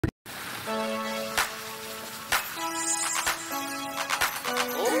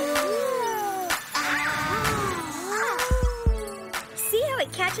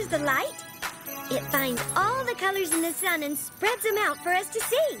catches the light, it finds all the colors in the sun and spreads them out for us to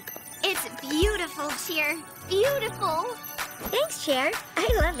see. It's beautiful, Cheer. Beautiful. Thanks, Cher. I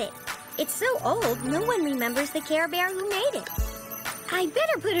love it. It's so old, no one remembers the Care Bear who made it. I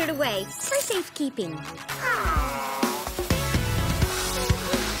better put it away for safekeeping.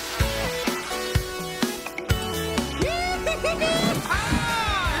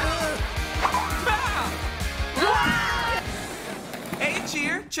 Hey,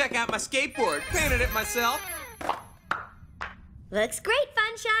 Cheer, check out my skateboard. Painted it myself. Looks great,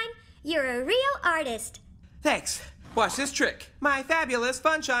 Funshine. You're a real artist. Thanks. Watch this trick. My fabulous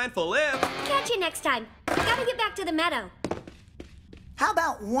Funshine full live. Catch you next time. Gotta get back to the meadow. How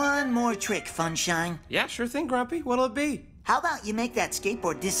about one more trick, Funshine? Yeah, sure thing, Grumpy. What'll it be? How about you make that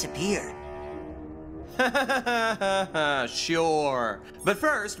skateboard disappear? Sure. But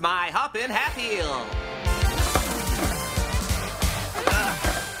first, my hoppin' half heel.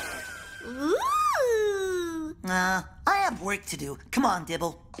 Ooh! I have work to do. Come on,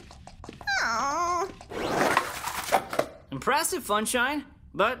 Dibble. Oh. Impressive, Funshine,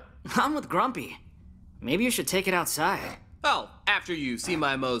 but I'm with Grumpy. Maybe you should take it outside. Oh, after you see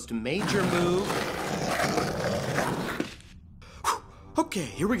my most major move. Okay,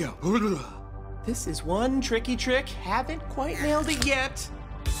 here we go. This is one tricky trick. Haven't quite nailed it yet.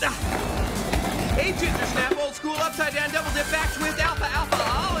 Hey, Ginger Snap, old school, upside down, double dip, back twist, alpha, alpha,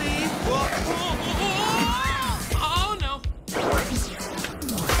 ollie. Oh, no.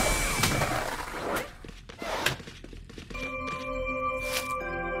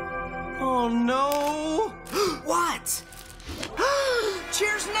 Oh, no. What?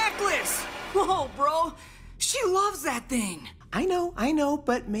 Cheer's necklace! Whoa, bro. She loves that thing. I know,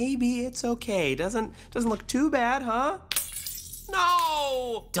 but maybe it's okay. Doesn't look too bad, huh?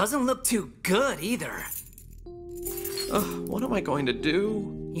 No! Doesn't look too good either. Ugh, what am I going to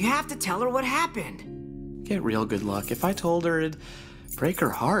do? You have to tell her what happened. Get real, Good Luck. If I told her, it'd break her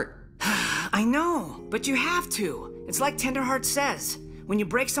heart. I know, but you have to. It's like Tenderheart says. When you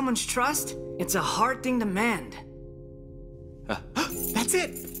break someone's trust, it's a hard thing to mend. That's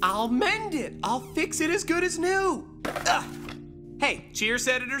it. I'll mend it. I'll fix it as good as new. Hey, Cheer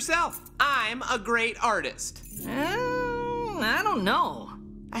said it herself. I'm a great artist. I don't know.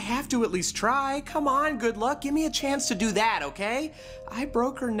 I have to at least try. Come on, Good Luck. Give me a chance to do that, okay? I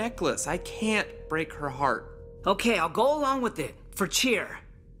broke her necklace. I can't break her heart. Okay, I'll go along with it for Cheer,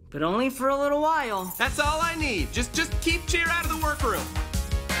 but only for a little while. That's all I need. Just keep Cheer out of the workroom.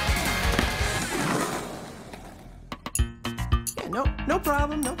 Yeah, no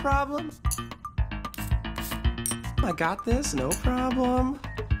problem, no problem. I got this, no problem.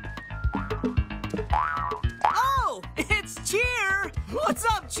 Oh, it's Cheer! What's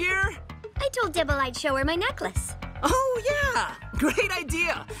up, Cheer? I told Dibble I'd show her my necklace. Oh, yeah! Great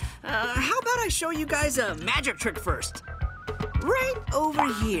idea! How about I show you guys a magic trick first? Right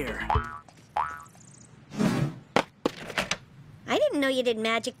over here. I didn't know you did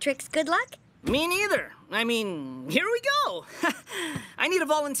magic tricks, Good Luck. Me neither. I mean, here we go! I need a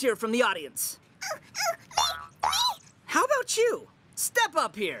volunteer from the audience. Me. How about you? Step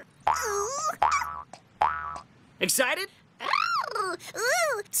up here. Excited?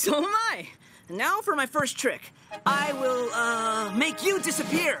 Ooh. So am I. Now for my first trick. I will, make you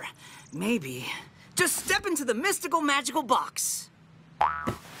disappear. Maybe. Just step into the mystical magical box.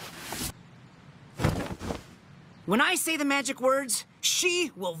 When I say the magic words,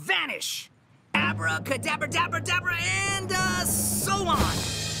 she will vanish. Abracadabra, dabra, dabra, and, so on.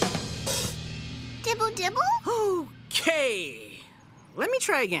 Dibble, dibble? Okay. Let me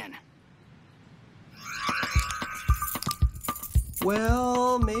try again.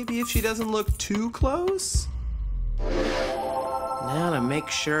 Well, maybe if she doesn't look too close? Now to make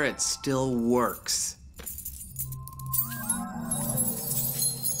sure it still works.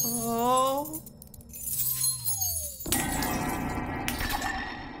 Oh.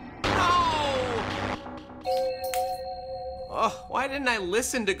 Oh, why didn't I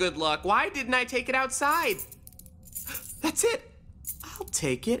listen to Good Luck? Why didn't I take it outside? That's it. I'll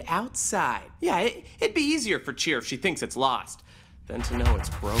take it outside. Yeah, it'd be easier for Cheer if she thinks it's lost than to know it's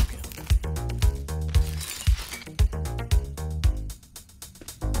broken.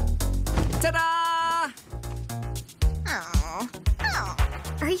 Ta-da! Oh.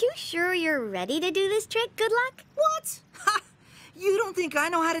 Are you sure you're ready to do this trick, Good Luck? What? Ha! You don't think I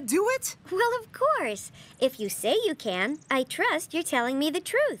know how to do it? Well, of course. If you say you can, I trust you're telling me the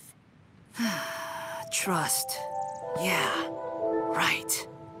truth. Trust. Yeah, right.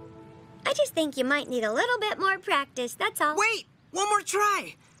 I just think you might need a little bit more practice, that's all. Wait! One more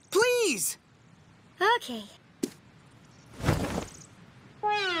try! Please! Okay.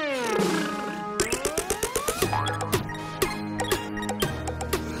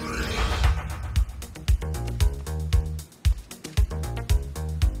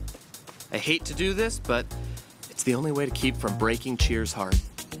 I hate to do this, but it's the only way to keep from breaking Cheer's heart.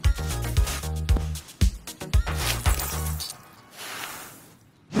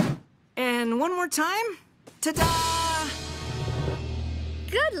 And one more time. Ta-da!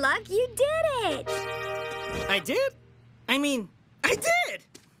 Good luck, you did it! I did? I mean, I did!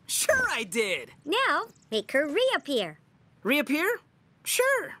 Sure I did! Now, make her reappear. Reappear?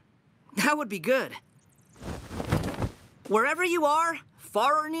 Sure. That would be good. Wherever you are,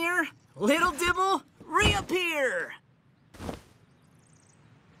 far or near, little Dibble, reappear!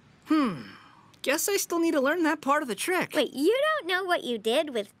 Guess I still need to learn that part of the trick. Wait, you don't know what you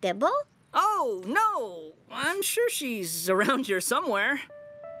did with Dibble? Oh, no! I'm sure she's around here somewhere.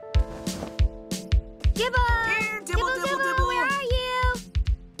 Dibble! Here, Dibble, Dibble, Dibble! Where are you?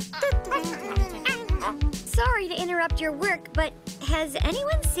 Sorry to interrupt your work, but has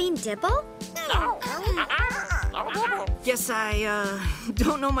anyone seen Dibble? Guess I,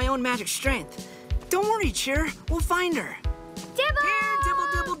 don't know my own magic strength. Don't worry, Cheer. We'll find her. Dibble! Here, Dibble,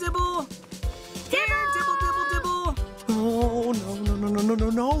 Dibble, Dibble! Here, Dibble, Dibble, Dibble! Oh,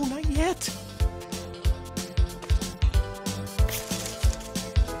 no, not yet.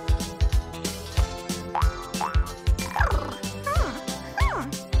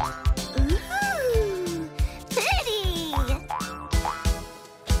 Ooh, pretty.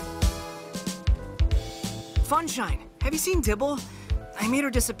 Funshine, have you seen Dibble? I made her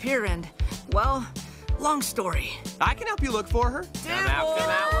disappear and, well, long story. I can help you look for her. Come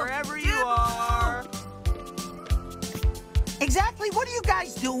out wherever you are. Exactly what are you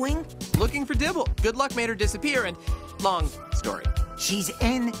guys doing? Looking for Dibble. Good luck made her disappear, and long story. She's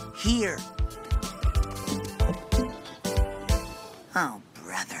in here. Oh,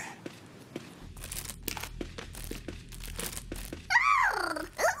 brother.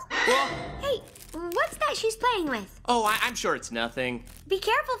 Well, Hey, what's that she's playing with? oh, I'm sure it's nothing. Be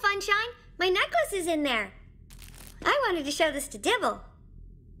careful, Funshine. My necklace is in there. I wanted to show this to Dibble.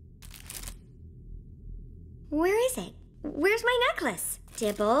 Where is it? Where's my necklace?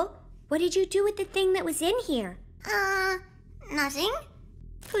 Dibble, what did you do with the thing that was in here? Nothing?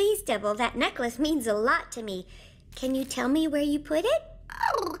 Please, Dibble, that necklace means a lot to me. Can you tell me where you put it?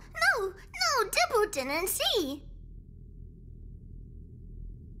 Oh, no, Dibble didn't see.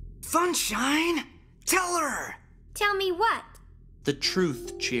 Funshine, tell her! Tell me what? The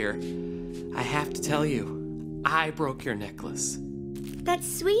truth, Cheer. I have to tell you, I broke your necklace.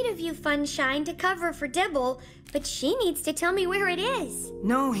 That's sweet of you, Funshine, to cover for Dibble, but she needs to tell me where it is.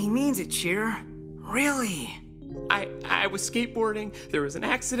 No, he means it, Cheer. Really. I was skateboarding. There was an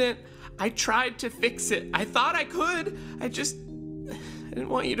accident. I tried to fix it. I thought I could. I didn't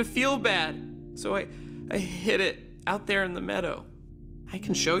want you to feel bad. So I hid it out there in the meadow. I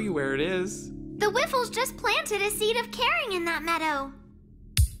can show you where it is. The Whiffles just planted a seed of caring in that meadow.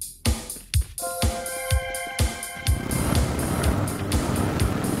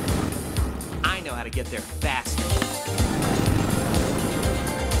 I know how to get there faster.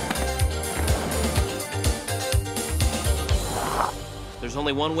 There's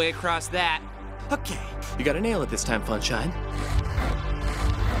only one way across that. Okay, you gotta nail it this time, Funshine.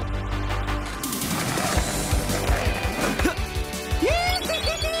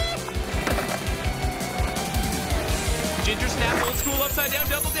 Ginger snap, old school, upside down,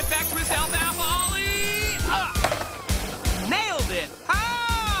 double dip, back twist, alfalfa, ollie! Nailed it!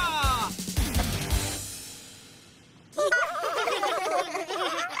 Ah!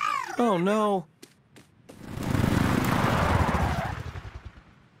 Oh no.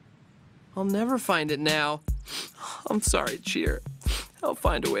 I'll never find it now. I'm sorry, Cheer. I'll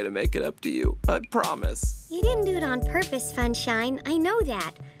find a way to make it up to you. I promise. You didn't do it on purpose, Funshine. I know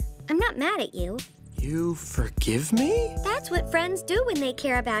that. I'm not mad at you. You forgive me? That's what friends do when they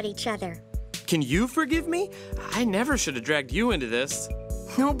care about each other. Can you forgive me? I never should have dragged you into this.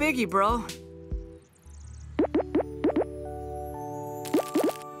 No biggie, bro.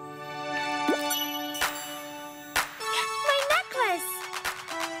 My necklace!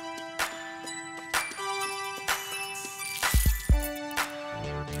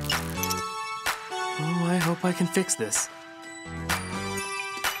 Oh, I hope I can fix this.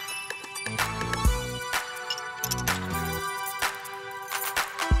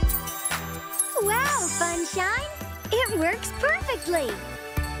 Wow, Funshine! It works perfectly!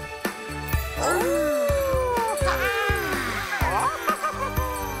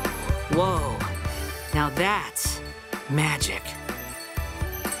 Whoa. Now that's magic.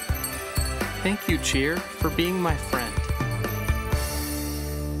 Thank you, Cheer, for being my friend.